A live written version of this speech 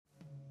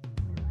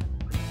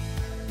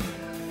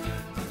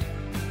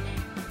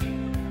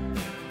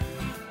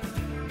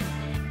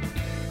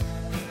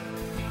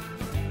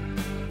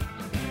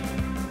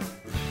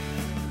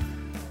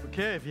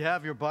Okay, if you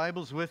have your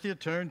Bibles with you,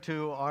 turn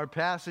to our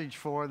passage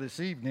for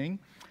this evening,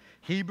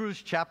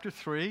 Hebrews chapter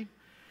 3.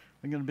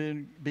 I'm going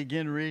to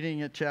begin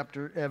reading at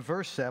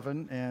verse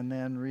 7 and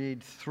then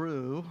read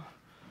through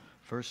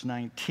verse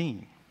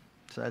 19.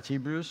 So that's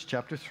Hebrews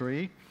chapter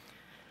 3,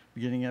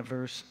 beginning at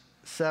verse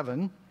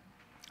 7.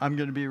 I'm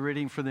going to be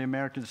reading for the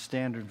American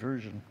Standard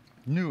Version,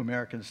 New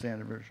American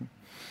Standard Version.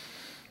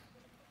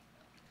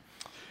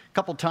 A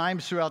couple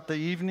times throughout the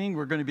evening,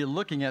 we're going to be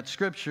looking at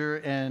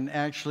Scripture, and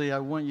actually I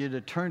want you to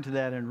turn to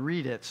that and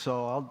read it.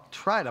 So I'll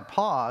try to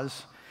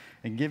pause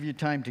and give you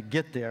time to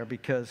get there,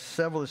 because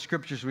several of the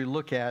Scriptures we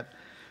look at,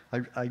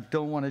 I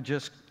don't want to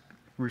just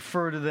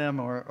refer to them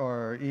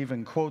or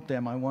even quote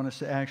them. I want us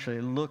to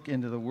actually look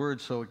into the Word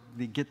so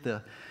we get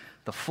the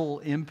full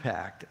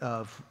impact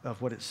of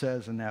what it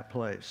says in that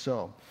place.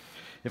 So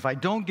if I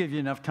don't give you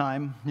enough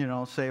time,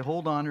 say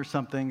hold on or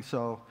something.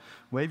 So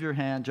wave your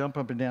hand, jump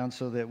up and down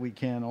so that we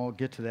can all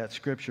get to that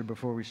scripture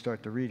before we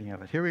start the reading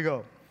of it. Here we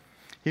go.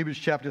 Hebrews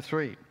chapter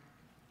 3.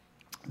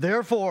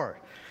 Therefore,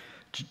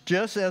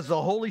 just as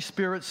the Holy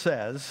Spirit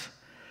says,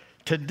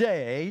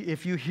 today,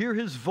 if you hear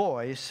his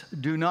voice,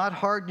 do not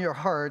harden your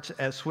hearts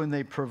as when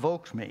they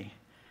provoked me,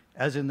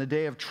 as in the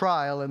day of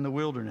trial in the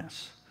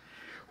wilderness,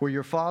 where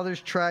your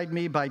fathers tried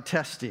me by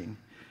testing,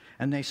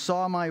 and they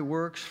saw my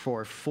works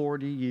for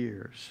 40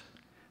 years.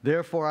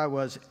 Therefore I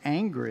was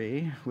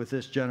angry with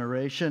this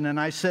generation, and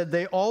I said,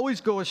 they always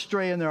go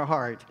astray in their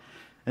heart,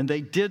 and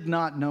they did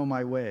not know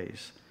my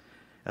ways.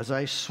 As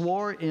I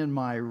swore in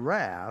my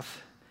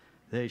wrath,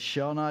 they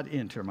shall not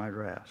enter my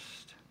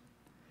rest.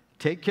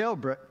 Take care,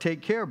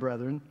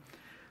 brethren,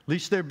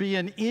 lest there be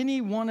in any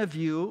one of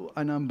you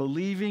an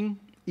unbelieving,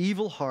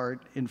 evil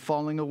heart in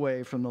falling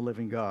away from the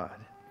living God.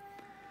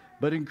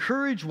 But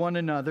encourage one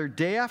another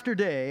day after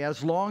day,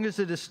 as long as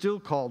it is still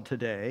called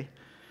today,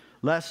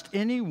 lest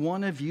any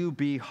one of you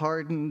be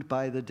hardened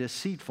by the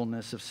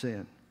deceitfulness of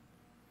sin.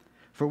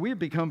 For we have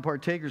become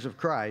partakers of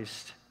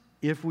Christ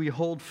if we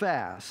hold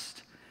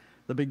fast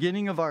the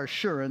beginning of our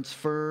assurance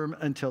firm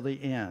until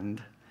the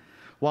end.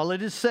 While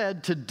it is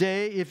said,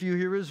 today if you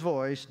hear his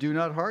voice, do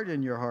not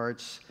harden your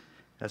hearts,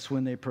 as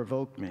when they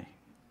provoked me.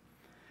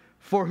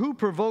 For who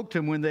provoked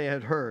him when they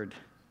had heard?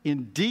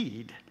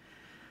 Indeed,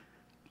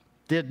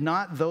 did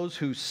not those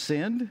who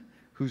sinned,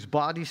 whose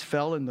bodies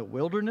fell in the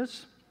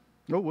wilderness?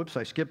 Oh, whoops,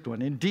 I skipped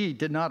one. Indeed,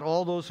 did not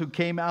all those who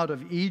came out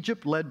of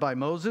Egypt led by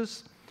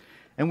Moses?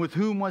 And with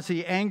whom was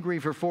he angry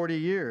for 40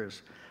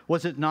 years?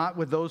 Was it not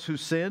with those who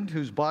sinned,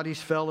 whose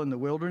bodies fell in the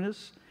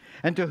wilderness?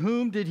 And to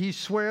whom did he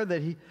swear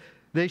that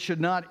they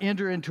should not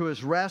enter into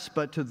his rest,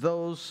 but to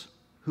those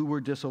who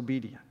were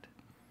disobedient?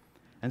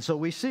 And so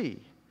we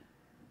see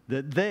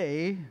that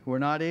they were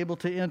not able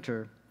to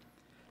enter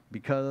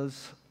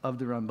because of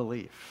their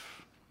unbelief.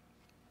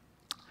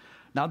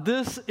 Now,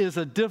 this is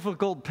a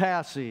difficult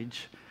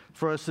passage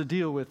for us to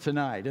deal with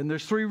tonight, and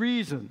there's three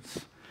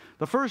reasons.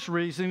 The first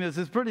reason is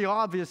it's pretty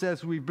obvious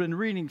as we've been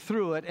reading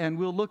through it, and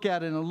we'll look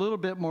at it in a little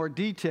bit more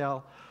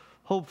detail,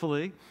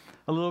 hopefully,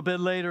 a little bit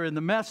later in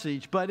the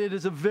message, but it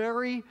is a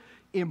very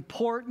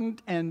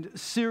important and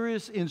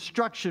serious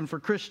instruction for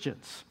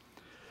Christians.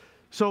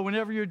 So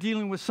whenever you're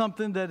dealing with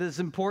something that is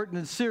important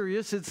and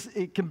serious,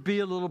 it can be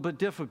a little bit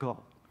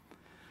difficult.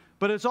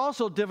 But it's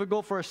also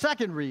difficult for a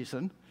second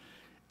reason,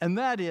 and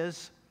that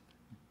is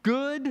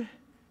good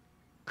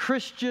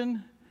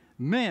Christian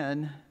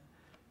men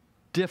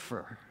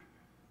differ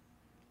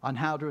on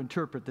how to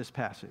interpret this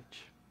passage.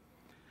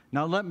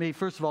 Now let me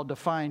first of all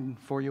define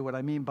for you what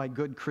I mean by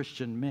good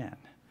Christian men.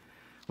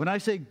 When I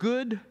say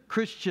good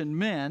Christian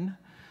men,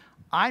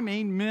 I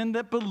mean men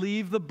that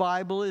believe the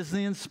Bible is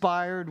the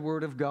inspired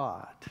Word of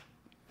God.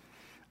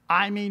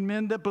 I mean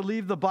men that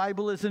believe the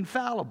Bible is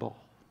infallible.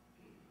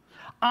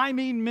 I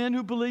mean men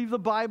who believe the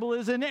Bible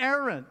is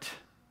inerrant.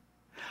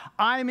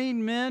 I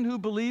mean men who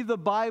believe the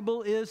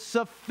Bible is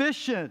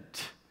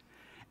sufficient.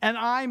 And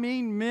I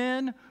mean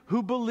men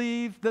who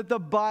believe that the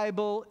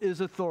Bible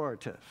is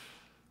authoritative.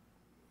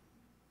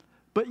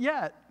 But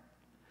yet,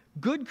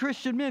 good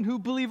Christian men who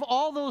believe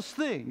all those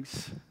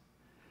things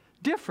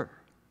differ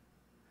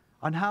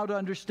on how to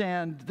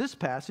understand this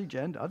passage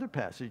and other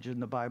passages in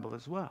the Bible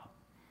as well.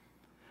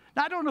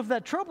 Now, I don't know if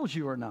that troubles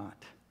you or not,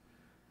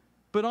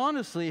 but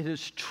honestly, it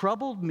has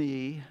troubled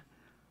me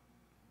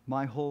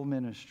my whole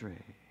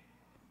ministry.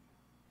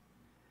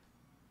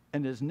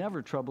 And has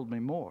never troubled me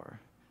more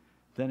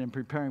than in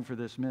preparing for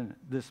this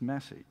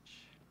message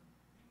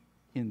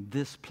in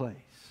this place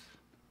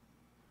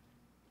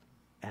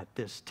at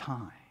this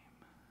time.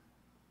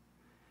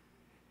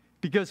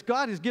 Because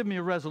God has given me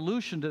a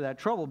resolution to that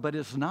trouble, but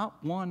it's not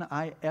one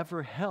I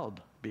ever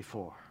held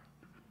before.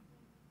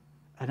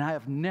 And I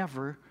have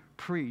never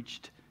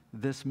preached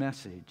this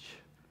message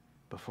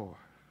before.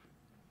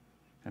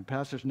 And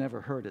Pastor's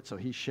never heard it, so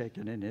he's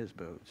shaking in his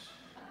boots.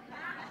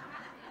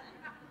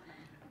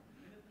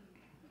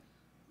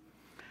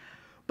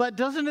 But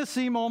doesn't it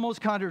seem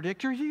almost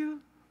contradictory to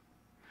you?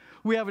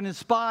 We have an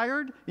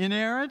inspired,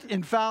 inerrant,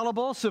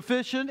 infallible,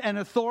 sufficient, and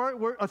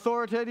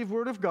authoritative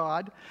Word of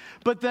God.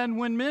 But then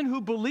when men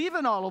who believe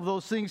in all of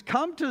those things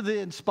come to the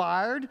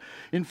inspired,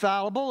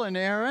 infallible,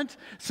 inerrant,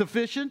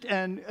 sufficient,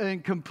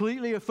 and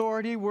completely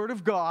authoritative Word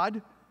of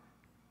God,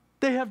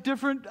 they have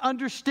different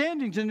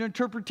understandings and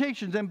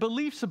interpretations and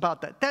beliefs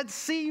about that. That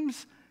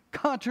seems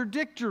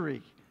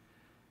contradictory.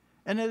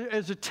 And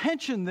there's a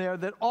tension there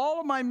that all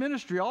of my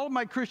ministry, all of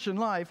my Christian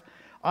life,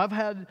 I've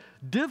had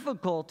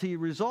difficulty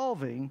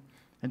resolving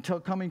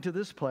until coming to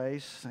this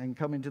place and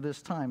coming to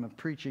this time of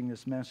preaching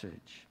this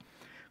message.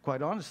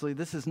 Quite honestly,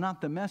 this is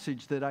not the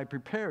message that I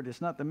prepared.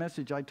 It's not the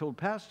message I told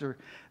Pastor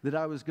that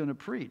I was going to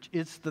preach.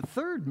 It's the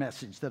third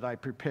message that I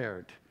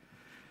prepared.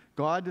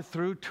 God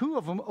threw two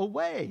of them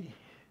away.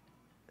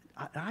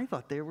 I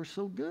thought they were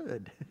so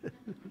good.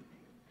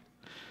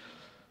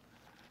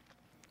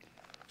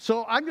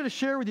 So I'm going to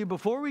share with you,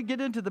 before we get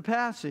into the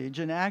passage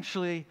and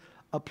actually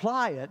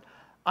apply it,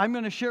 I'm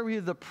going to share with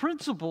you the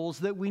principles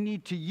that we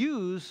need to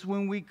use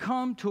when we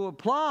come to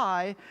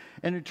apply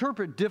and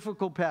interpret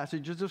difficult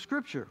passages of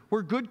Scripture,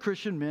 where good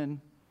Christian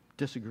men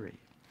disagree.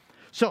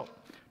 So,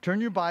 turn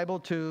your Bible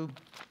to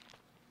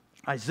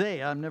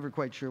Isaiah. I'm never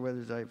quite sure whether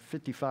it's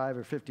 55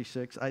 or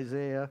 56.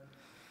 Isaiah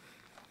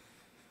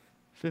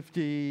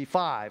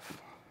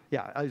 55.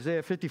 Yeah,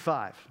 Isaiah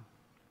 55.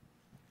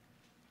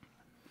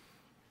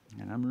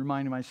 And I'm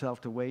reminding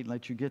myself to wait and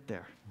let you get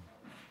there.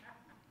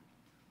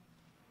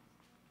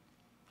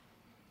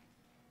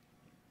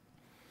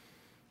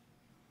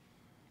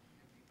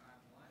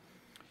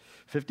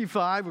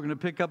 55, we're going to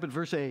pick up at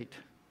verse 8.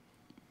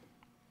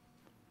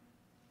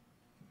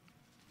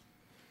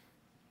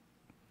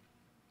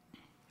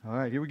 All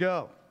right, here we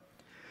go.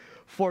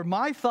 For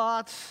my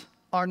thoughts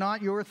are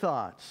not your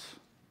thoughts,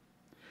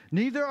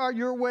 neither are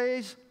your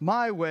ways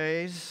my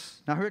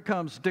ways. Now here it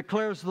comes,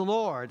 declares the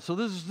Lord. So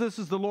this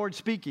is the Lord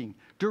speaking,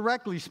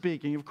 directly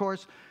speaking. Of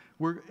course,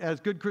 as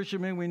good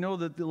Christian men, we know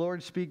that the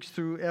Lord speaks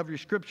through every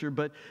Scripture,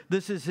 but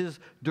this is His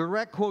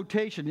direct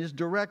quotation, His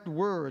direct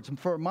words.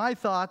 For my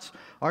thoughts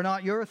are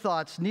not your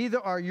thoughts,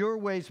 neither are your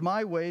ways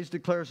my ways,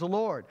 declares the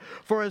Lord.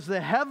 For as the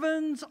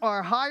heavens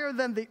are higher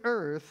than the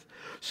earth,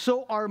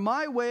 so are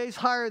my ways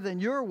higher than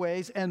your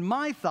ways, and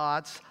my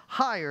thoughts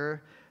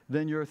higher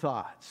than your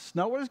thoughts.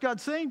 Now, what is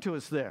God saying to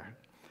us there?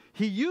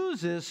 He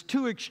uses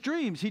two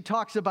extremes. He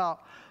talks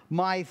about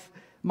my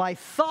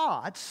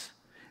thoughts,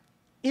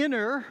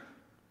 inner,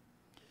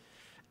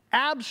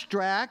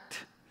 abstract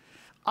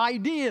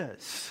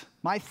ideas,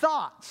 my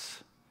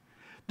thoughts.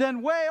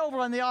 Then way over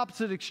on the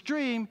opposite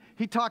extreme,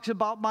 he talks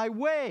about my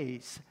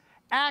ways,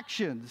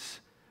 actions,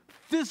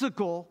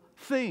 physical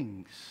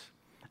things.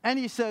 And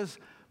he says,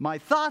 my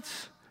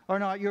thoughts are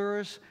not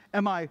yours,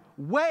 and my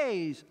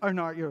ways are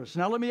not yours.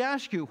 Now let me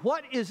ask you,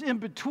 what is in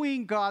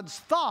between God's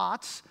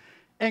thoughts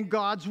and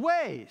God's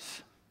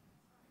ways?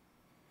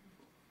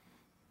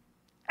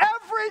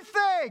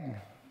 Everything!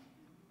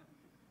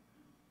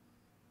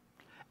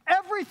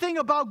 Everything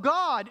about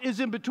God is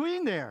in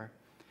between there.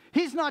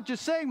 He's not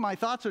just saying my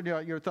thoughts are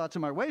not your thoughts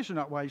and my ways are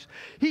not ways.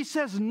 He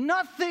says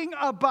nothing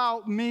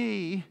about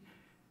me,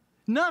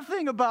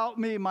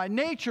 my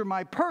nature,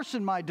 my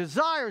person, my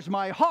desires,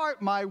 my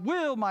heart, my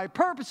will, my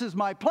purposes,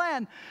 my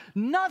plan,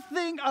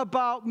 nothing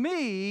about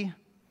me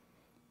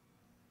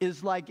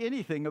is like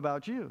anything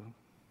about you.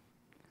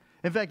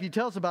 In fact, he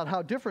tells about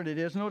how different it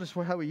is. Notice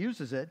how he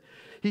uses it.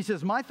 He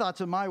says, my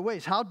thoughts and my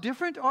ways. How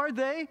different are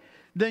they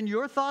than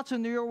your thoughts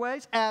and your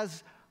ways?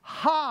 As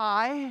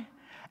high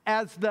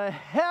as the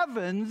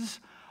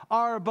heavens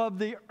are above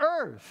the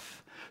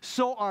earth,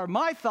 so are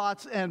my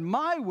thoughts and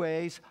my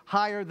ways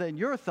higher than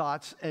your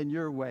thoughts and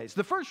your ways.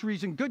 The first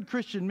reason good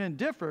Christian men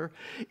differ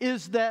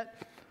is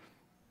that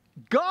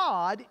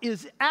God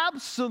is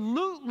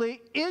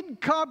absolutely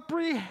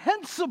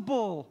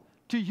incomprehensible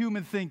to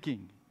human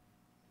thinking.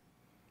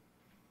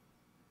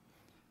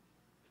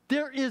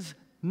 There is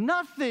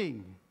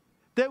nothing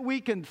that we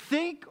can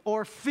think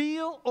or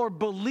feel or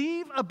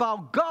believe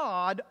about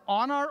God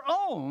on our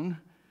own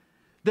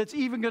that's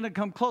even going to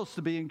come close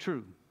to being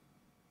true.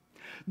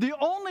 The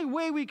only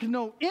way we can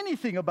know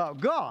anything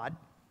about God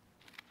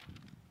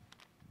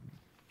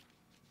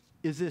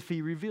is if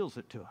He reveals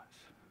it to us.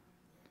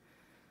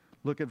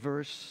 Look at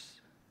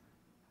verse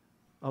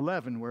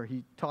 11 where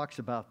he talks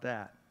about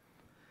that.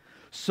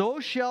 So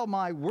shall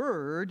my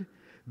word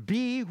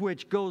be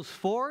which goes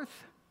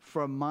forth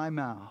from my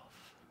mouth.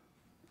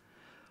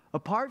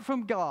 Apart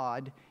from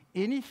God,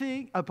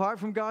 anything apart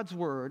from God's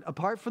word,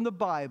 apart from the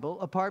Bible,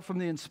 apart from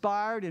the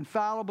inspired,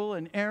 infallible,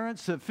 inerrant,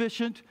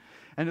 sufficient,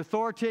 and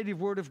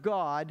authoritative word of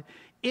God,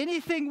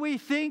 anything we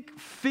think,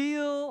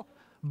 feel,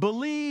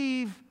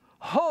 believe,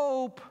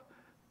 hope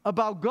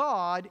about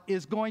God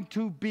is going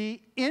to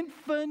be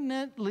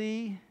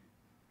infinitely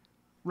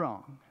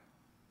wrong.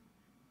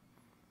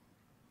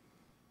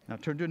 Now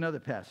turn to another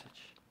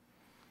passage.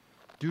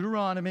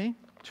 Deuteronomy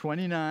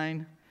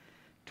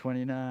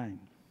 29:29.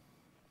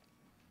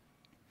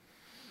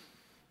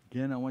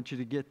 Again, I want you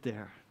to get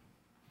there.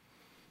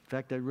 In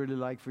fact, I'd really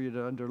like for you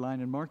to underline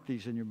and mark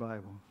these in your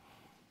Bible.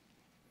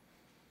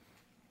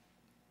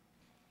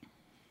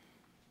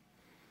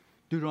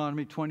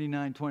 Deuteronomy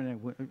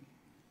 29:29.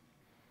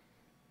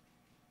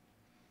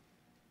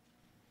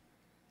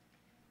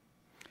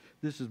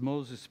 This is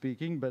Moses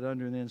speaking, but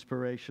under the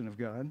inspiration of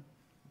God.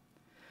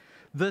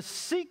 The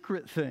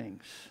secret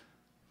things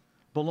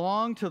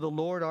belong to the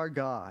Lord our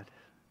God,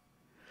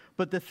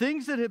 but the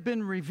things that have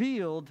been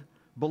revealed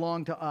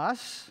belong to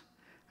us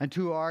and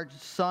to our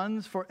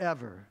sons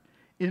forever,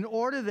 in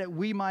order that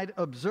we might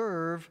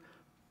observe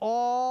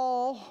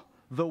all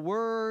the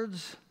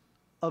words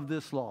of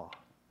this law.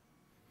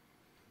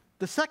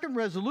 The second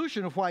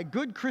resolution of why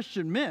good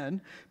Christian men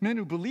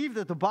who believe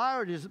that the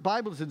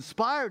Bible is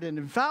inspired and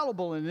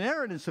infallible and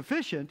inerrant and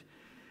sufficient,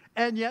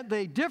 and yet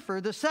they differ,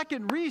 the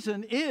second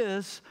reason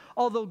is,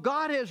 although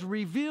God has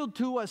revealed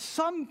to us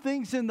some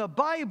things in the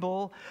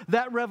Bible,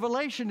 that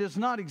revelation is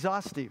not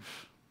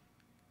exhaustive.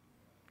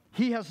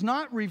 He has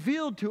not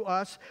revealed to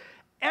us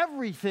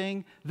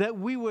everything that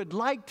we would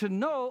like to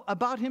know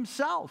about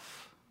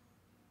himself.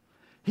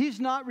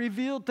 He's not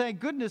revealed, thank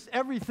goodness,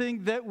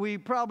 everything that we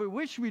probably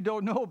wish we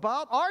don't know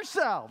about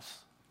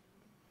ourselves.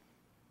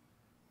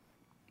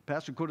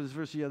 Pastor quoted this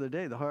verse the other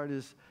day, the heart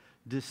is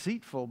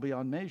deceitful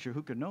beyond measure.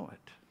 Who can know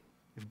it?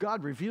 If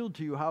God revealed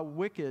to you how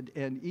wicked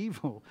and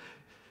evil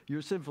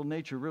your sinful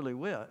nature really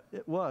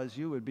was,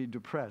 you would be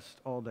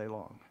depressed all day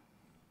long.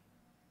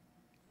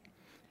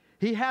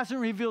 He hasn't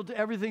revealed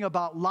everything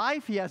about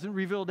life. He hasn't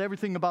revealed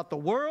everything about the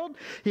world.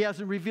 He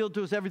hasn't revealed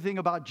to us everything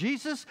about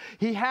Jesus.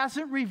 He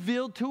hasn't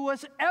revealed to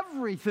us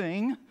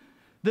everything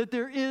that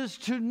there is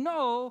to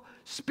know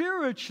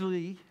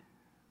spiritually.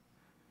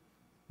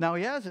 Now,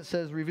 he has, it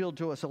says, revealed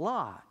to us a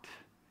lot.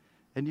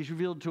 And he's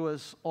revealed to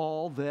us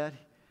all that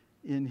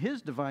in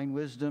his divine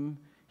wisdom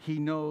he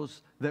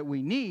knows that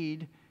we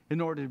need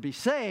in order to be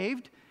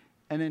saved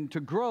and then to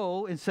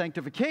grow in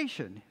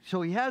sanctification.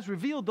 So he has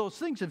revealed those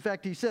things. In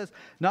fact, he says,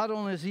 not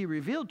only has he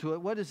revealed to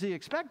it, what does he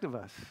expect of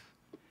us?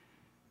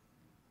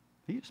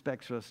 He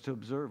expects us to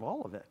observe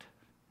all of it.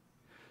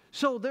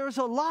 So there's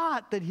a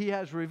lot that he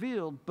has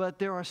revealed, but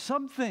there are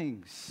some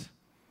things,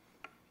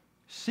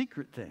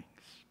 secret things.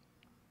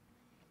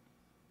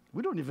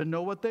 We don't even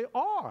know what they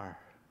are,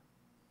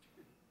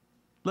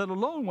 let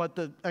alone what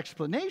the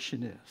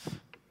explanation is.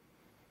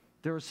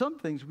 There are some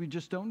things we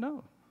just don't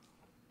know.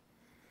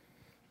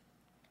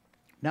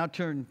 Now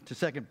turn to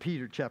 2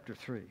 Peter chapter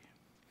 3.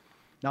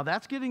 Now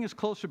that's getting us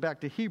closer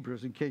back to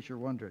Hebrews, in case you're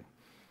wondering.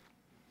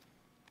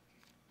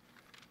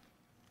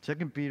 2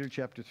 Peter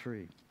chapter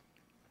 3.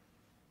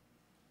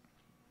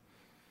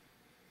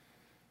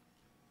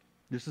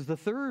 This is the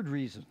third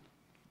reason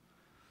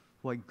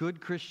why good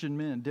Christian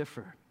men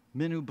differ.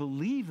 Men who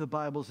believe the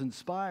Bible's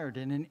inspired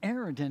and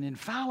inerrant and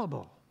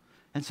infallible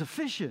and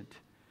sufficient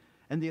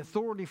and the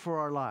authority for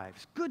our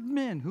lives. Good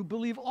men who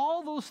believe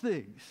all those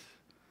things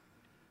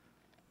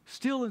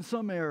still in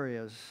some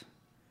areas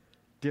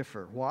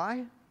differ.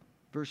 Why?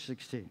 Verse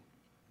 16.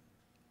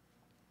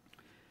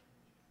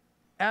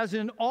 As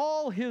in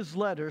all his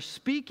letters,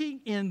 speaking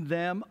in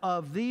them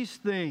of these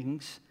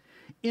things,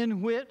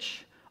 in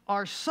which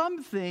are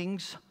some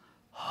things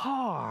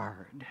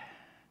hard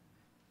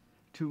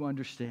to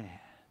understand.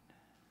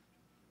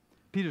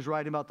 Peter's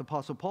writing about the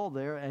Apostle Paul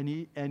there,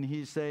 and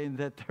he's saying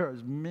that there are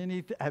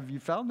many. Have you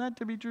found that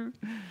to be true?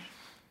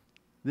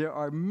 There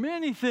are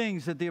many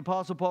things that the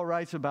Apostle Paul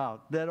writes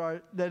about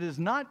that is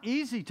not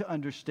easy to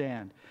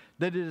understand,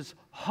 that it is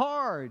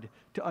hard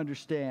to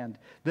understand,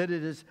 that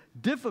it is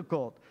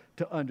difficult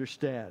to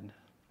understand.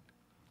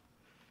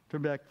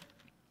 Turn back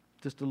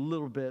just a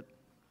little bit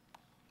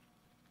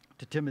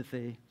to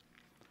Timothy,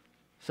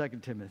 2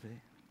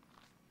 Timothy.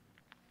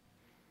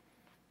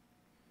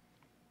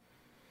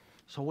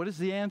 So what is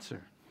the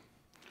answer?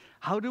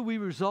 How do we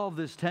resolve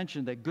this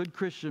tension that good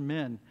Christian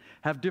men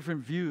have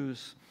different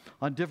views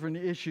on different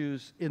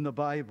issues in the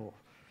Bible,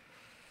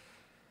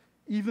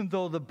 even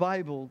though the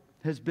Bible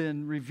has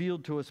been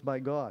revealed to us by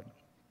God?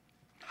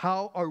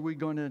 How are we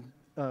going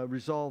to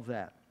resolve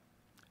that?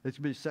 It's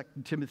going to be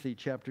 2 Timothy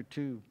chapter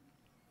 2,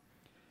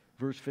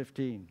 verse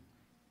 15.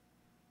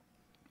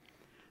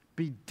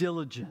 Be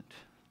diligent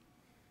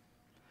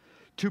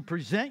to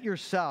present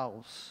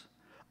yourselves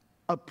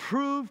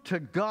approved to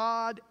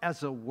God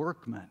as a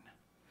workman.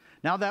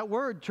 Now that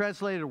word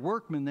translated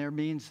workman there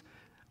means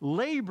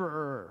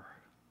laborer.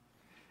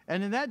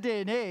 And in that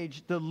day and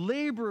age, the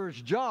laborer's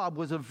job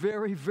was a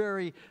very,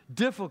 very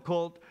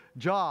difficult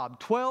job.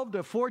 12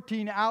 to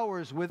 14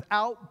 hours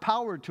without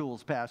power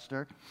tools,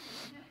 Pastor.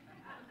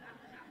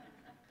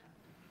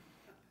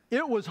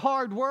 It was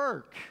hard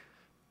work.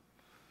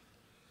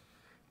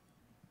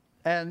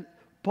 And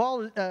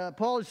Paul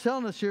is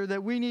telling us here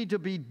that we need to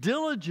be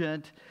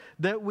diligent,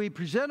 that we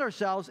present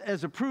ourselves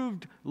as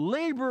approved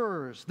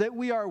laborers, that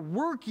we are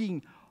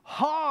working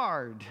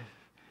hard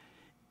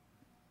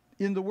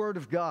in the Word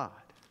of God.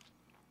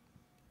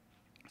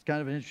 It's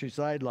kind of an interesting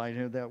sideline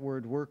here, that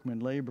word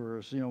workman,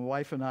 laborers. You know, my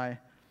wife and I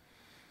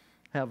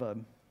have a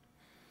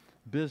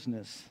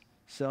business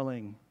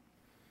selling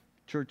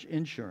church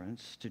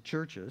insurance to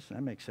churches.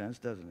 That makes sense,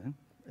 doesn't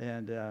it?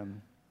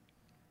 And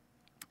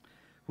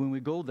when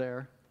we go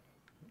there,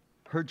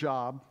 her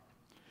job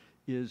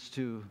is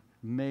to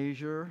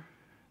measure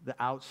the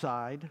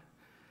outside,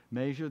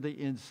 measure the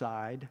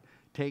inside,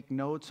 take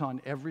notes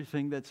on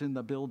everything that's in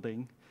the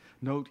building,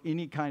 note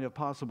any kind of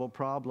possible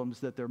problems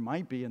that there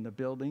might be in the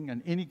building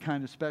and any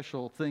kind of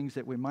special things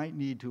that we might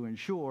need to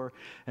ensure,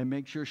 and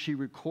make sure she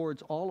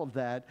records all of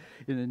that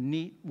in a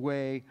neat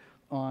way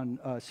on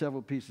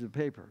several pieces of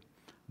paper.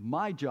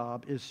 My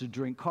job is to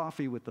drink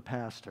coffee with the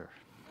pastor.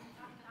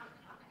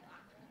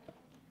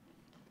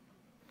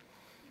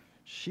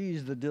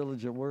 She's the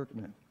diligent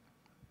workman.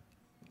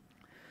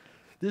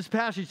 This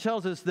passage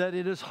tells us that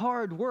it is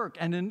hard work,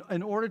 and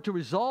in order to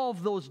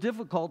resolve those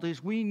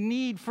difficulties, we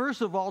need,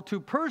 first of all,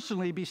 to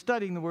personally be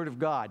studying the Word of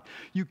God.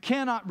 You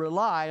cannot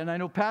rely, and I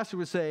know Pastor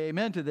would say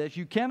amen to this,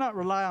 you cannot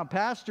rely on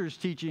Pastor's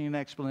teaching and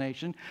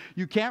explanation.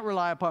 You can't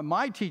rely upon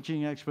my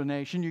teaching and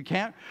explanation. You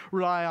can't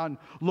rely on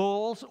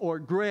Lowell's or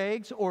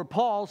Greg's or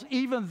Paul's,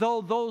 even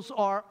though those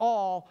are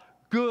all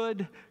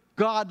good,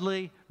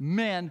 godly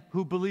men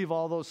who believe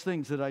all those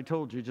things that I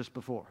told you just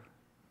before.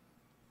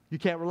 You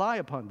can't rely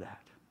upon that.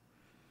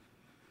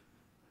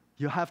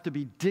 You have to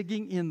be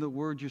digging in the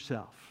Word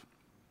yourself.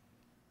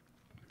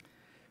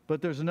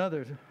 But there's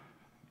another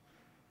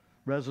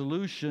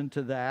resolution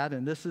to that,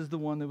 and this is the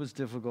one that was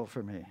difficult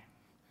for me.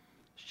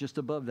 It's just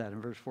above that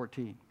in verse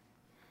 14.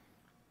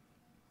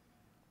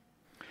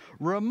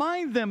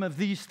 Remind them of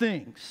these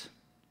things,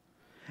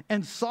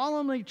 and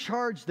solemnly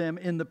charge them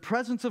in the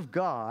presence of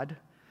God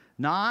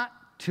not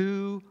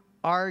to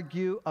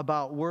argue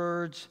about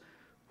words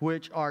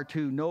which are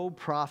to no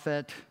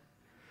profit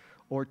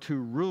or to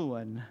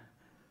ruin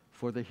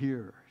for the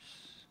hearers.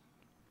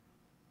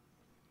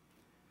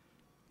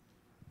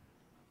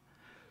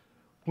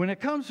 When it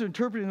comes to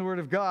interpreting the Word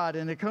of God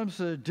and it comes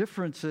to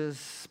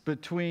differences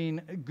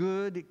between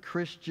good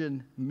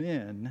Christian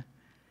men,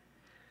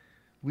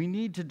 we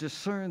need to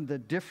discern the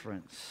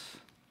difference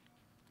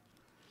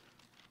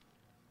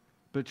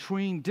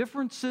between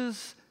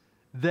differences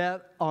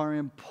that are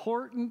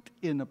important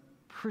in a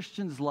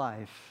Christian's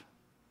life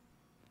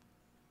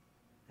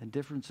and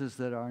differences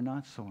that are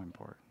not so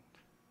important.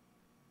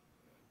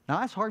 Now,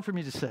 that's hard for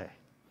me to say.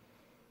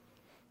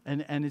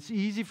 And it's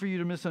easy for you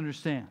to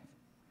misunderstand.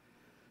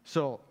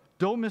 So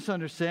don't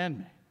misunderstand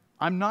me.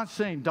 I'm not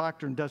saying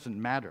doctrine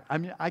doesn't matter. I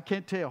mean, I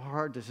can't tell you how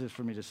hard this is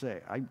for me to say.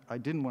 I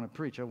didn't want to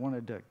preach. I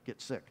wanted to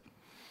get sick.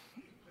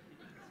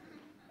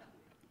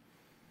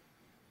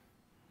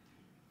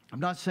 I'm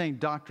not saying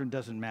doctrine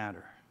doesn't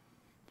matter.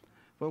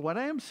 But what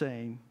I am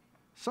saying,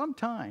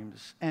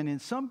 sometimes and in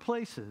some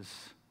places,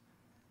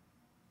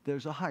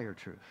 there's a higher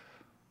truth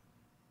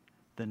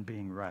than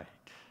being right.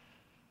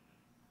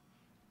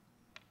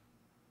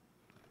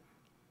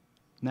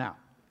 Now,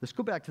 let's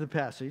go back to the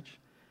passage,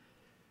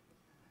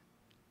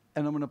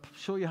 and I'm going to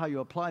show you how you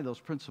apply those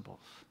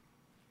principles.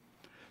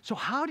 So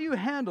how do you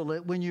handle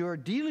it when you are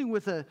dealing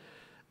with an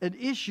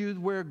issue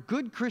where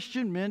good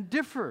Christian men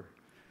differ?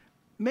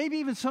 Maybe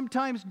even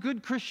sometimes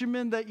good Christian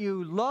men that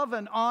you love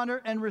and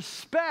honor and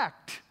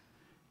respect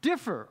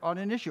differ on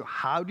an issue.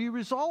 How do you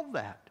resolve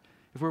that?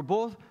 If we're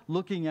both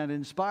looking at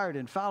inspired,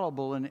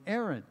 infallible, and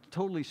inerrant,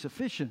 totally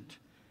sufficient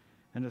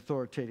and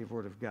authoritative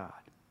Word of God.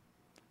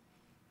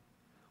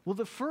 Well,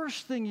 the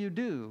first thing you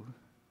do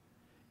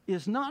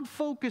is not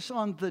focus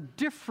on the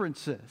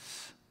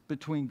differences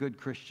between good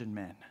Christian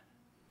men.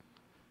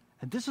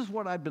 And this is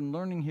what I've been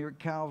learning here at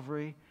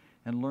Calvary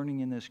and learning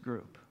in this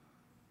group.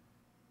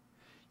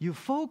 You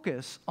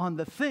focus on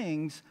the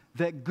things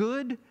that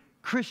good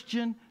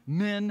Christian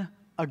men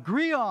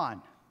agree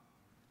on.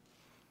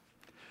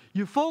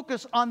 You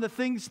focus on the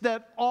things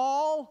that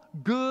all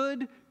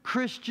good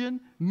Christian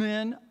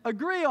men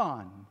agree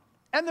on.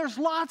 And there's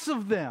lots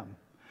of them.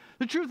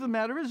 The truth of the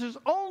matter is there's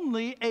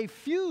only a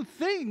few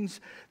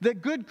things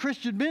that good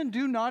Christian men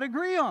do not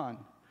agree on.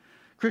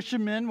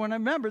 Christian men want to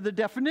remember the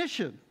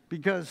definition,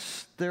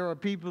 because there are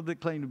people that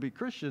claim to be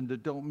Christian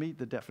that don't meet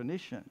the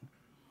definition.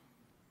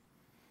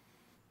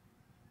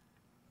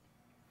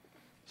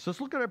 So let's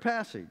look at our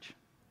passage,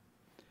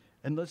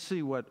 and let's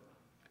see what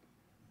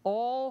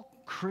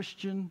all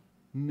Christian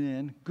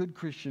men, good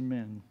Christian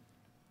men,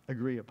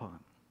 agree upon.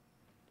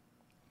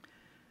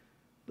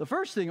 The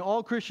first thing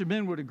all Christian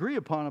men would agree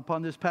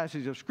upon this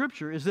passage of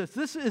Scripture is that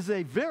this is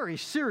a very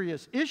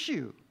serious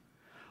issue.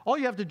 All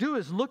you have to do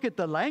is look at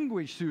the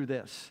language through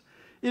this.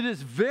 It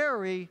is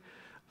very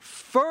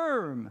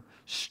firm,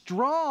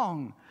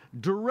 strong,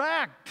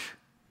 direct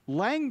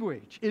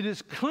language. It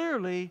is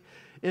clearly,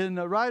 in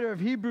the writer of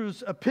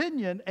Hebrews'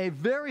 opinion, a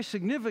very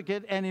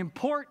significant and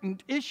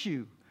important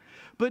issue.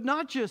 But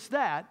not just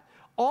that.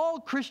 All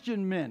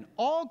Christian men,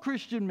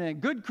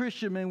 good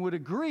Christian men would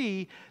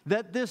agree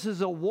that this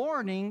is a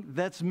warning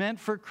that's meant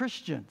for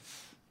Christians.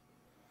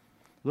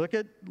 Look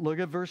at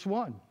verse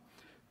 1.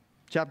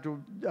 Chapter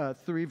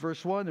 3,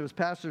 verse 1. There was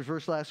Pastor's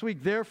verse last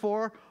week.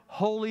 Therefore,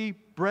 holy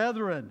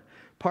brethren,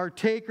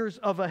 partakers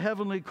of a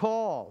heavenly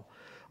call.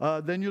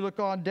 Then you look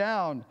on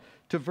down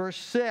to verse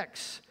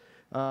 6.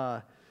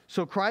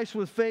 So Christ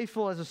was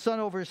faithful as a son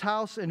over his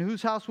house, in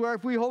whose house we are,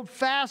 if we hold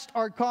fast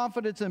our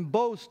confidence and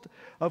boast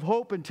of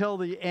hope until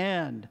the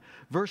end.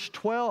 Verse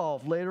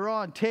 12, later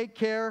on, take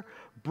care,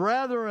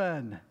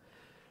 brethren.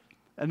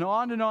 And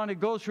on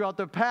it goes throughout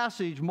the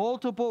passage,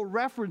 multiple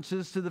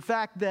references to the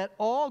fact that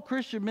all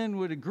Christian men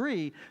would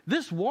agree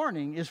this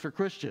warning is for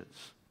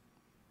Christians.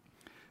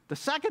 The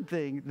second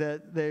thing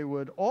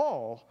that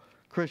all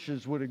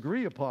Christians would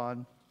agree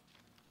upon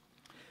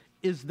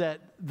is that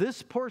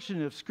this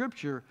portion of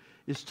Scripture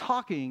is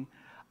talking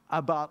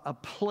about a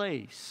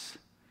place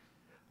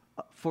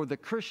for the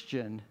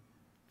Christian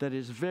that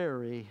is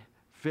very,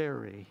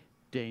 very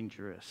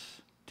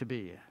dangerous to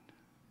be in.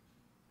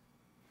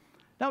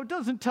 Now, it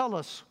doesn't tell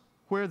us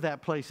where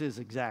that place is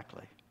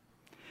exactly.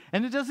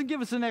 And it doesn't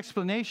give us an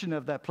explanation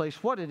of that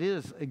place, what it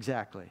is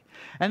exactly.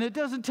 And it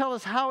doesn't tell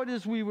us how it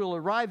is we will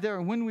arrive there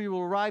and when we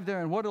will arrive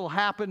there and what will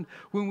happen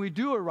when we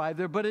do arrive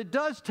there. But it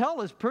does tell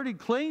us pretty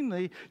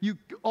plainly,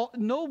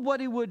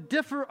 nobody would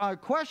differ or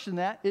question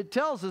that. It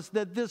tells us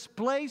that this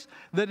place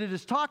that it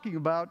is talking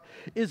about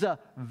is a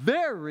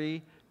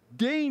very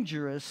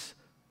dangerous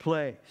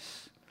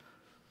place.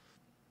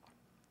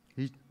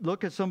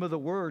 Look at some of the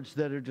words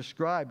that are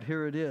described.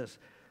 Here it is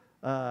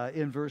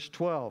in verse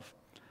 12.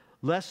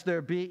 Lest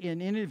there be in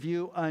any of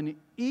you an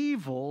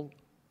evil,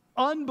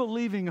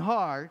 unbelieving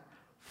heart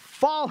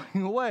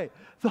falling away.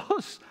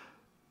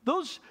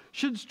 Those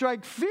should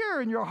strike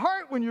fear in your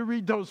heart when you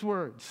read those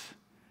words.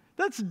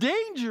 That's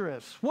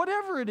dangerous.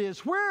 Whatever it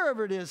is,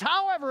 wherever it is,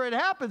 however it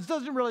happens,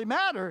 doesn't really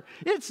matter.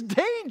 It's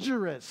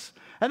dangerous.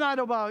 And I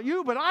don't know about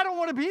you, but I don't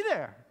want to be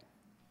there.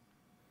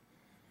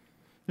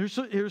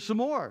 Here's some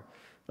more.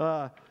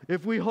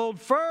 If we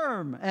hold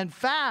firm and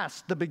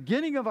fast the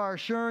beginning of our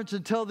assurance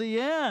until the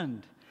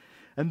end.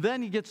 And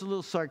then he gets a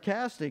little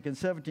sarcastic in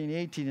 17,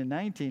 18, and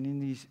 19,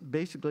 and he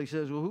basically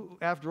says, well,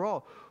 after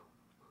all,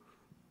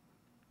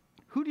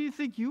 who do you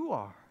think you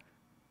are?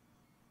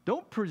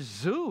 Don't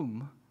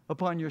presume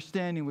upon your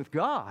standing with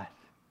God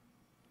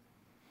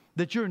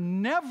that you're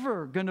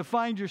never going to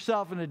find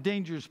yourself in a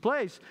dangerous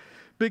place,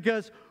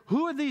 because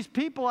who are these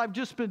people I've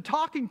just been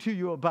talking to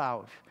you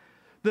about,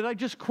 that I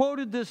just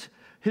quoted this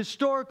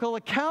historical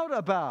account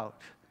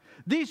about?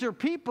 These are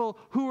people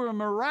who were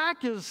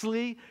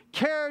miraculously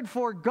cared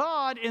for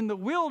God in the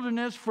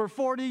wilderness for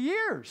 40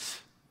 years.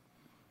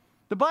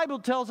 The Bible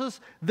tells us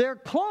their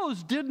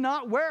clothes did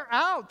not wear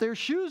out. Their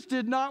shoes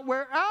did not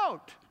wear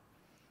out.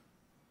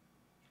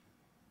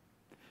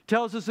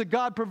 Tells us that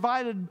God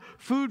provided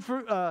food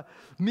for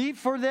meat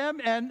for them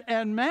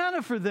and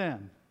manna for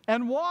them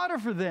and water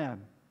for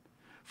them.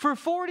 For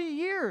 40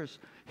 years,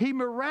 he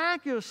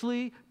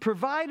miraculously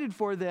provided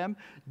for them,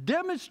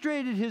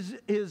 demonstrated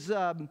his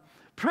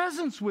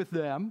presence with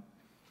them,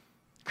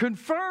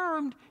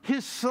 confirmed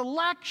his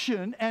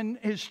selection and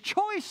his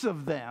choice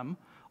of them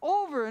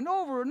over and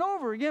over and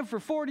over again for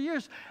 40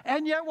 years.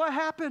 And yet what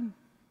happened?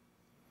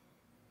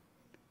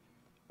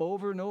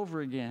 Over and over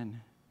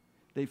again,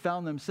 they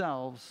found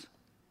themselves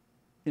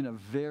in a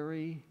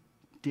very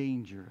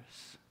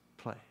dangerous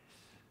place.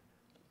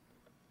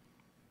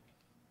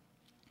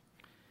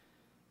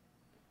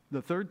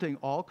 The third thing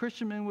all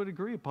Christian men would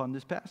agree upon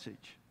this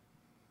passage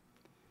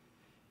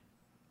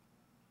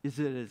is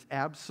that it is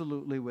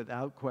absolutely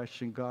without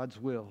question God's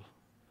will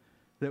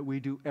that we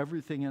do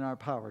everything in our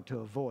power to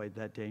avoid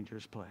that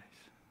dangerous place.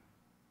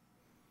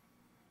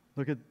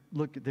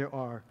 Look, there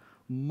are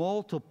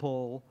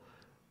multiple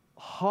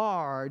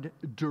hard,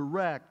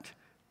 direct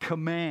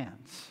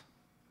commands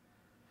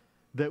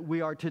that we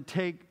are to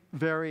take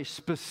very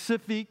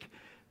specific,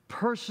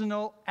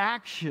 personal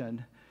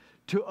action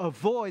to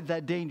avoid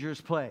that dangerous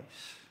place.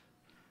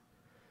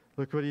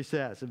 Look what he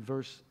says in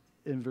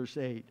verse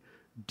 8.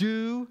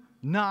 Do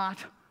not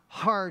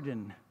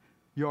harden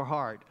your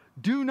heart.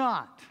 Do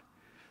not.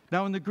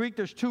 Now, in the Greek,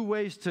 there's two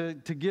ways to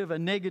give a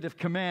negative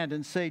command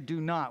and say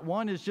do not.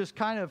 One is just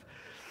kind of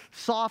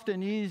soft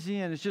and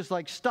easy, and it's just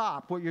like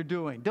stop what you're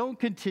doing. Don't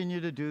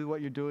continue to do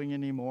what you're doing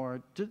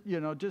anymore.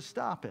 Just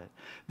stop it.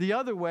 The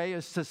other way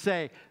is to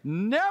say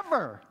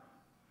never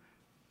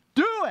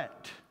do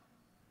it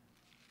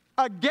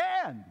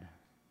again.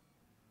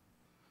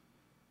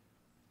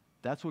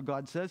 That's what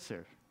God says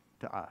here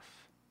to us.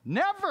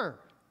 Never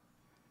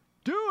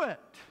do it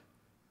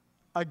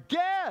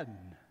again.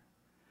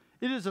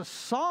 It is a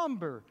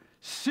somber,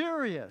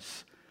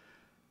 serious,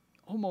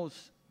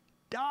 almost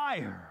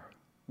dire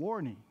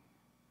warning.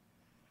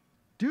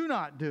 Do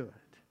not do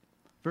it.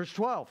 Verse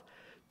 12,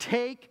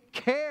 take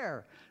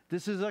care.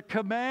 This is a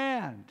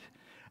command.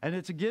 And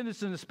it's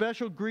in a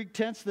special Greek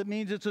tense that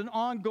means it's an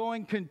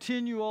ongoing,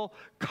 continual,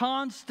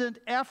 constant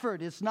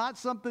effort. It's not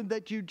something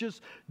that you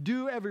just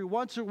do every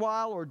once in a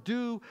while or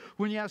do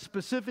when you have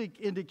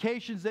specific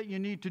indications that you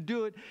need to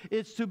do it.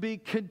 It's to be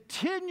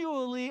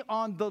continually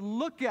on the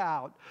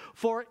lookout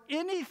for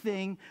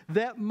anything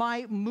that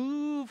might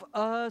move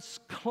us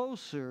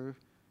closer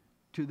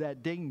to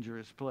that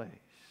dangerous place.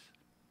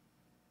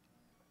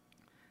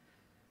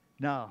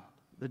 Now,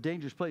 the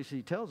dangerous place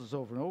he tells us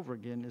over and over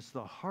again is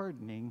the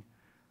hardening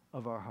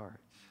of our hearts.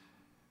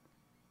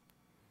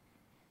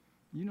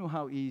 You know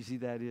how easy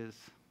that is.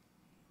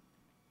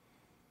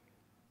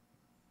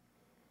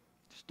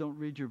 Just don't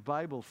read your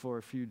Bible for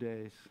a few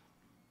days.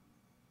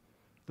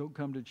 Don't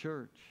come to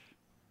church.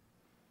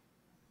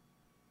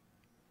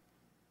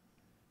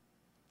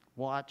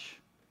 Watch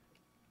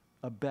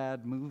a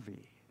bad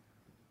movie.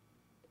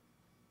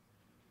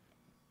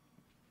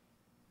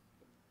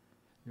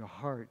 Your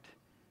heart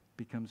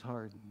becomes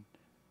hardened.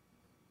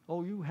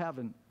 Oh, you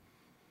haven't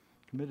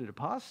committed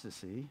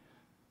apostasy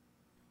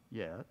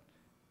yet,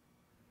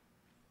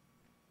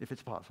 if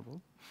it's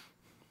possible.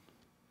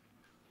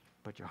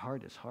 But your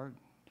heart is hardened.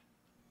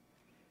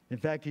 In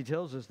fact, he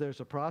tells us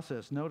there's a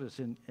process. Notice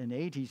in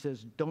 8, he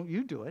says, don't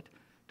you do it.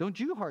 Don't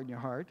you harden your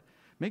heart.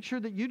 Make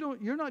sure that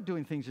you're not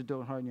doing things that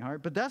don't harden your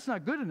heart. But that's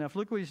not good enough.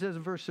 Look what he says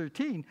in verse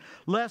 13.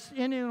 Lest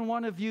any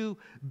one of you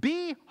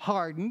be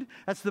hardened.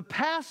 That's the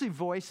passive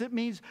voice. It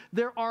means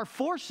there are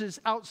forces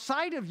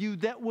outside of you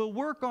that will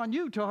work on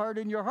you to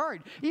harden your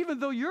heart, even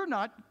though you're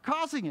not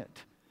causing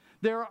it.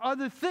 There are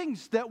other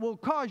things that will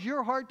cause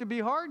your heart to be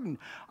hardened.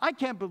 I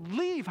can't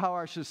believe how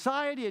our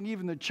society and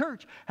even the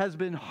church has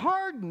been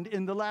hardened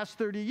in the last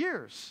 30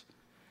 years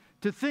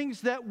to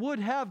things that would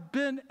have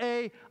been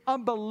an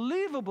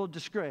unbelievable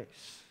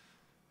disgrace.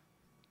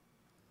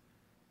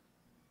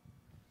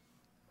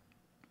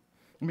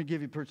 Let me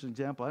give you a personal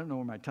example. I don't know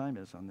where my time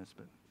is on this,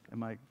 but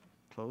am I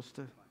close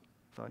to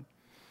fine?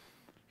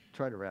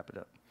 Try to wrap it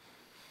up.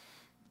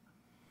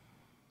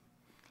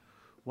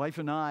 Wife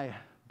and I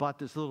bought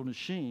this little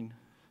machine.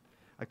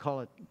 I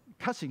call it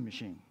cussing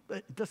machine. But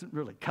it doesn't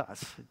really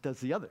cuss. It does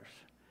the others.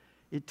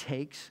 It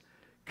takes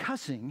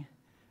cussing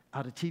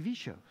out of TV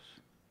shows.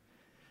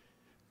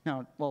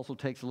 Now, it also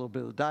takes a little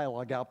bit of the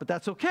dialogue out, but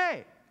that's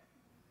okay.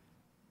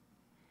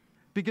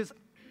 Because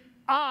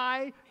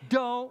I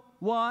don't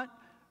want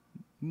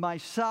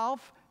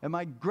myself and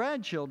my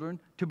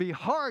grandchildren to be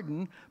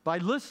hardened by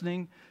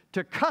listening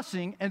to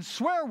cussing and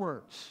swear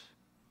words.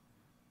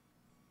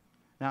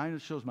 Now, I know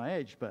it shows my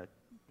age, but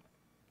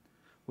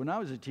when I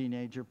was a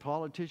teenager,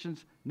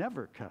 politicians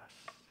never cussed.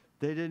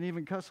 They didn't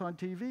even cuss on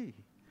TV.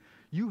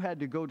 You had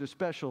to go to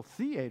special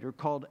theater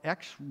called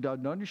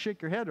don't you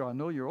shake your head or I'll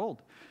know you're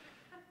old.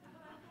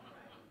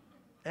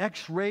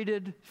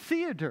 X-rated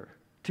theater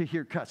to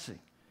hear cussing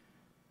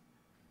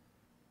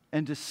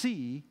and to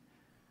see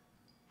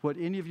what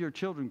any of your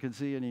children can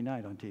see any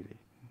night on TV.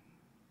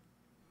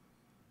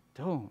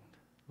 Don't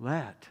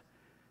let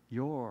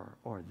your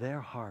or their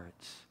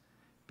hearts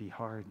be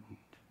hardened.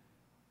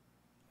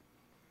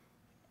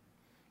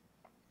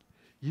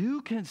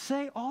 You can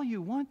say all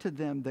you want to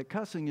them that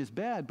cussing is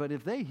bad, but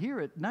if they hear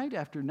it night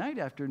after night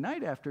after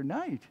night after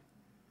night,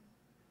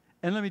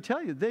 and let me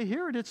tell you, they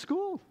hear it at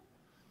school.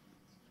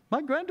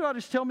 My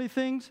granddaughters tell me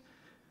things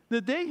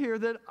that they hear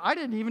that I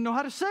didn't even know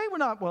how to say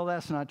well,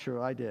 that's not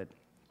true, I did.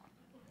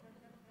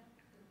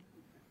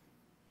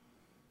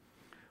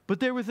 But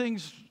there were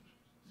things,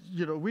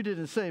 we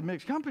didn't say in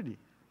mixed company.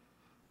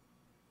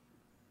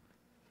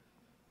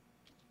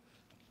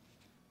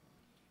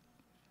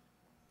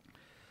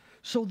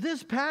 So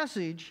this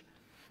passage,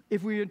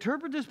 if we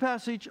interpret this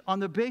passage on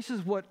the basis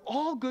of what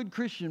all good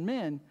Christian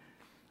men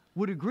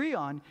would agree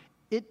on,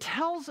 it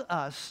tells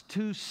us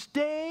to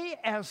stay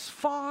as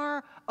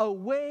far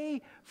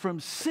away from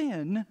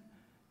sin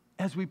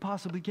as we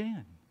possibly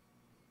can.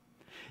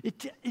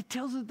 It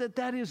tells us that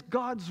that is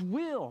God's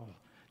will,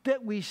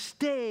 that we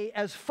stay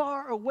as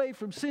far away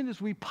from sin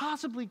as we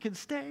possibly can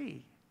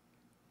stay.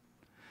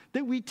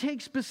 That we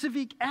take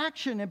specific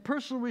action and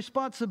personal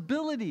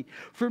responsibility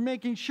for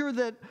making sure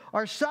that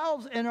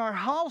ourselves and our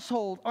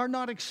household are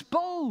not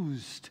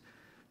exposed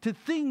to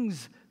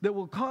things that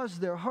will cause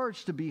their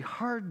hearts to be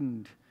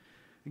hardened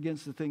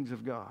against the things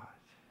of God.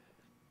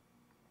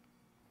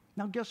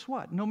 Now, guess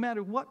what? No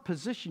matter what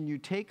position you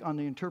take on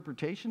the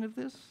interpretation of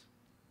this,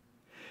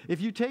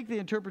 if you take the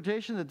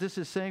interpretation that this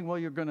is saying, well,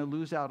 you're going to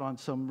lose out on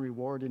some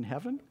reward in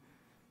heaven,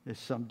 as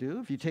some do.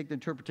 If you take the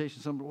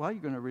interpretation, you're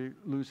going to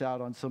lose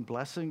out on some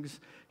blessings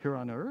here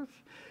on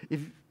earth.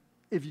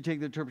 If you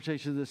take the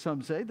interpretation that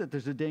some say that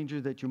there's a danger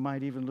that you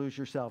might even lose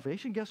your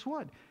salvation, guess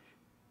what?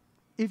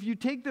 If you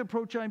take the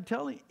approach I'm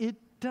telling, it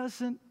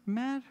doesn't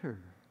matter.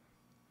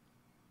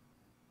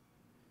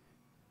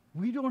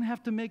 We don't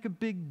have to make a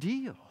big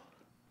deal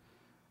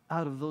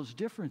out of those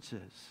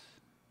differences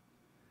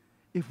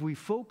if we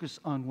focus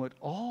on what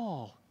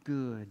all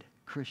good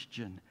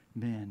Christian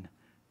men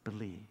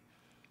believe.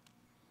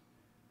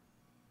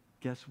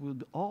 Guess we'll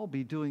all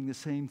be doing the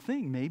same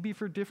thing, maybe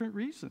for different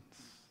reasons.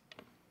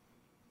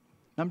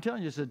 I'm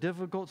telling you, it's a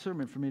difficult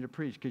sermon for me to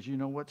preach because you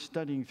know what?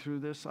 Studying through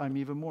this, I'm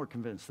even more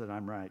convinced that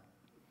I'm right.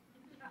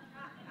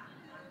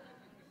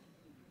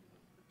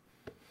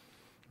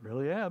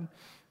 Really am.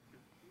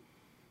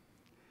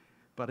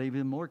 But I'm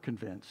even more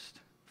convinced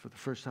for the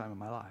first time in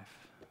my life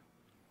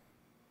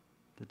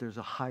that there's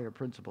a higher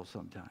principle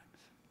sometimes.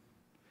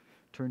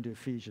 Turn to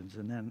Ephesians,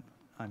 and then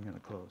I'm going to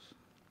close.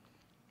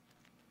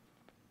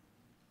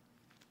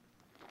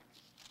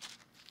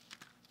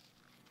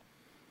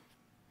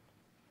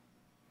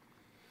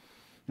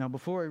 Now,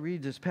 before I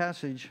read this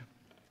passage,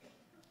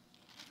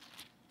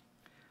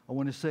 I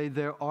want to say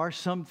there are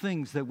some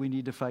things that we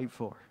need to fight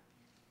for.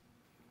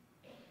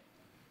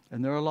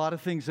 And there are a lot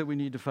of things that we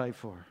need to fight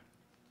for.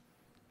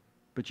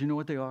 But you know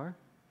what they are?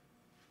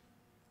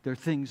 They're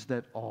things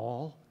that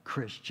all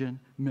Christian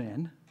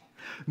men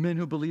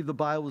who believe the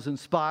Bible is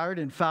inspired,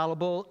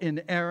 infallible,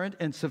 inerrant,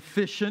 and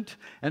sufficient,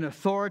 an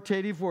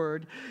authoritative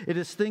word, it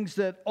is things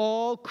that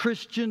all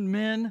Christian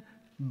men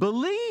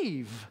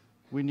believe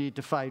we need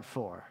to fight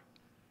for.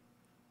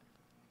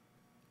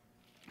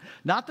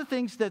 Not the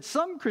things that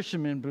some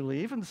Christian men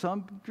believe and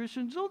some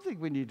Christians don't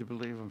think we need to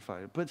believe and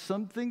fight, but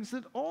some things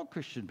that all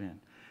Christian men.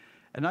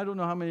 And I don't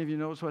know how many of you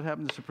knows what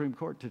happened to the Supreme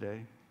Court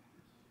today.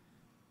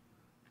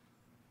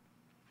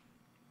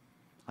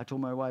 I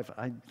told my wife,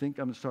 I think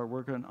I'm going to start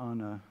working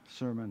on a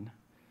sermon,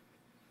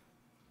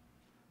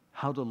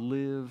 how to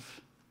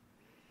live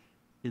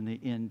in the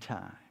end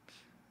times.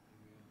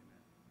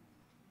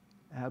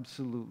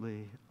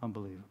 Absolutely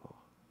unbelievable.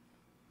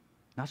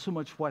 Not so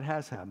much what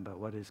has happened, but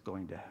what is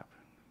going to happen.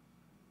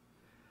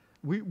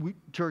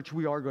 Church,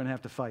 we are going to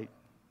have to fight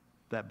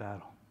that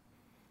battle.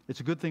 It's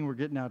a good thing we're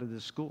getting out of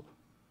this school.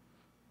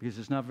 Because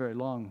it's not very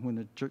long when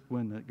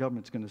the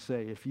government's going to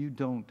say, if you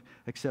don't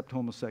accept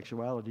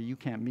homosexuality, you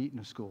can't meet in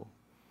a school.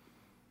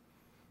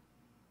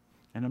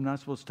 And I'm not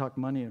supposed to talk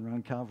money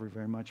around Calvary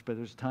very much, but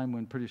there's a time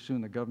when pretty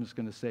soon the government's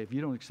going to say, if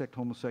you don't accept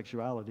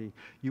homosexuality,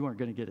 you aren't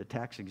going to get a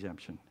tax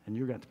exemption. And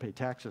you're going to have to pay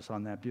taxes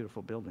on that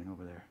beautiful building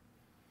over there.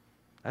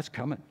 That's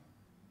coming.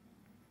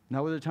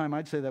 Now, at the time,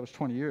 I'd say that was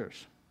 20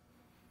 years.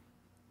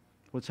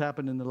 What's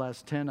happened in the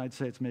last 10, I'd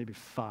say it's maybe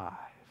 5.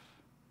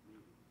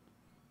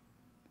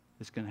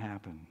 It's going to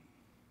happen.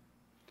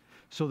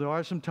 So there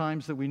are some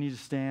times that we need to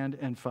stand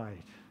and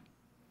fight.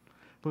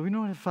 But we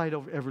don't have to fight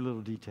over every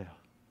little detail.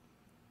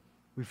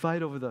 We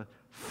fight over the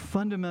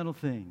fundamental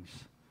things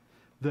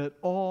that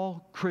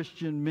all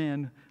Christian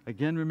men,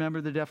 again, remember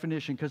the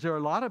definition, because there are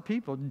a lot of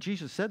people,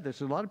 Jesus said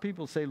this, a lot of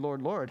people say,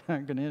 Lord, Lord,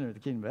 aren't going to enter the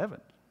kingdom of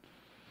heaven.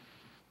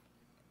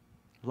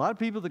 A lot of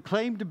people that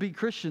claim to be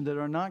Christian that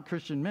are not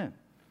Christian men.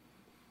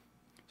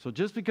 So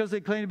just because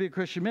they claim to be a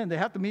Christian man, they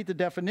have to meet the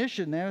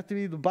definition. They have to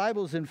be, the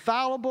Bible is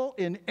infallible,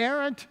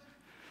 inerrant,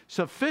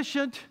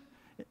 sufficient,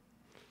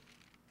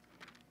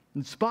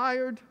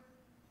 inspired,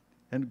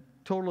 and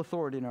total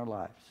authority in our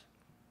lives.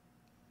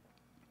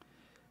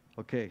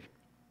 Okay.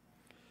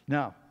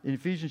 Now, in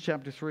Ephesians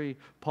chapter 3,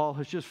 Paul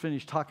has just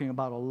finished talking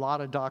about a lot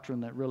of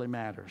doctrine that really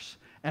matters.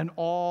 And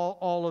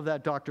all of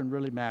that doctrine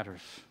really matters.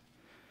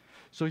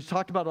 So he's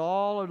talked about a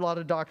lot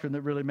of doctrine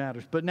that really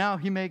matters. But now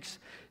he makes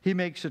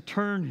a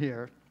turn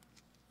here.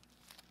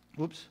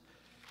 Whoops.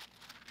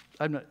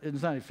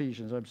 It's not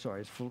Ephesians, I'm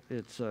sorry.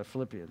 It's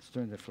Philippians.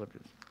 Turn to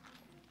Philippians.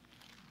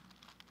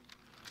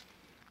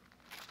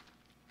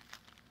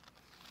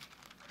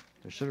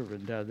 I should have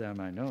written down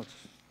my notes.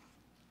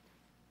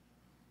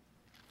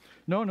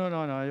 No.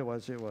 It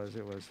was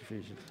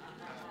Ephesians.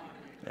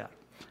 Yeah,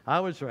 I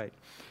was right.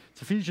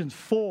 It's Ephesians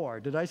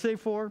 4. Did I say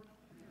 4?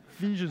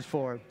 Ephesians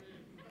 4.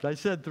 I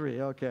said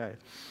 3. Okay.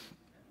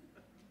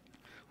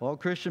 All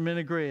Christian men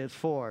agree it's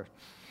 4.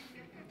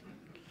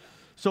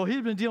 So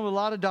he's been dealing with a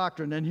lot of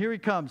doctrine, and here he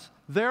comes.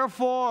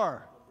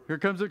 Therefore, here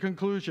comes the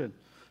conclusion.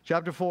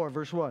 Chapter 4,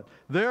 verse 1.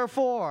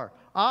 Therefore,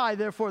 I,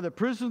 the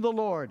prisoner of the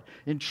Lord,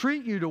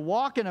 entreat you to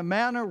walk in a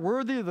manner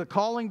worthy of the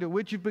calling to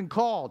which you've been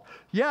called.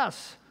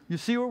 Yes, you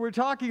see what we're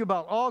talking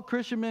about. All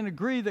Christian men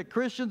agree that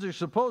Christians are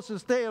supposed to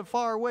stay as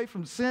far away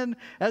from sin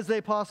as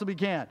they possibly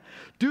can.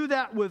 Do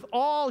that with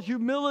all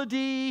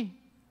humility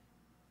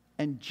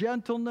and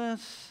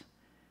gentleness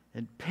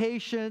and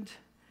patience,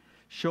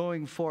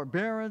 showing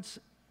forbearance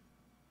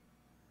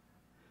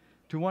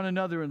to one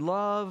another in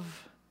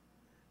love,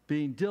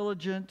 being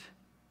diligent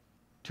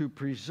to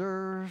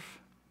preserve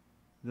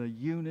the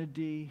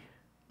unity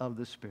of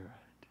the Spirit.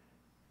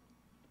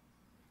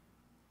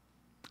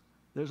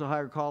 There's a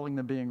higher calling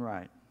than being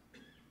right.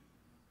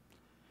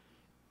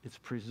 It's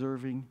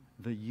preserving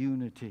the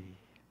unity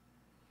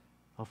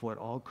of what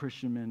all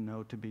Christian men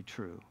know to be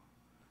true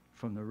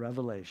from the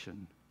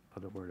revelation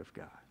of the Word of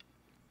God.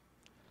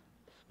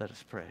 Let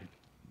us pray.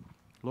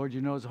 Lord, you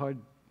know it's a hard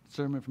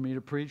sermon for me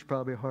to preach,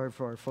 probably hard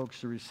for our folks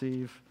to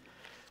receive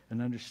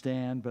and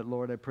understand, but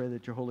Lord, I pray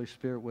that your Holy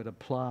Spirit would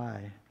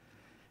apply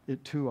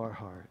it to our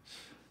hearts,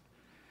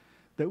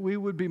 that we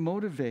would be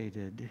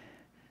motivated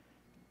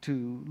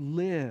to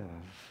live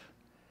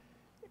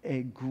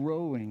a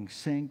growing,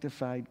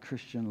 sanctified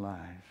Christian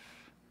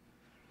life,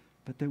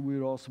 but that we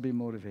would also be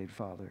motivated,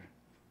 Father,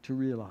 to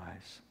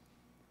realize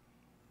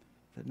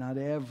that not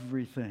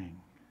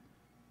everything,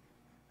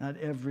 not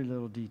every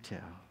little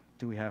detail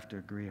do we have to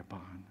agree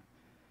upon.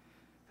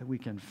 That we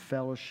can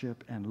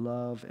fellowship and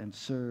love and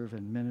serve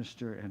and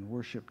minister and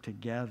worship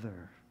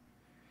together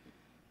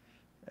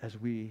as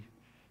we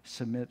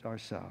submit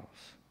ourselves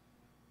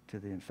to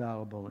the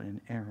infallible,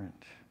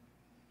 inerrant,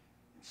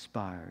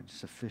 inspired,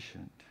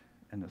 sufficient,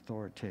 and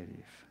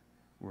authoritative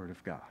Word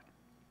of God.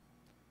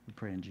 We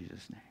pray in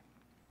Jesus' name.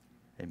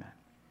 Amen.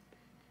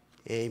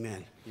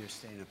 Amen. You're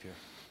staying up here.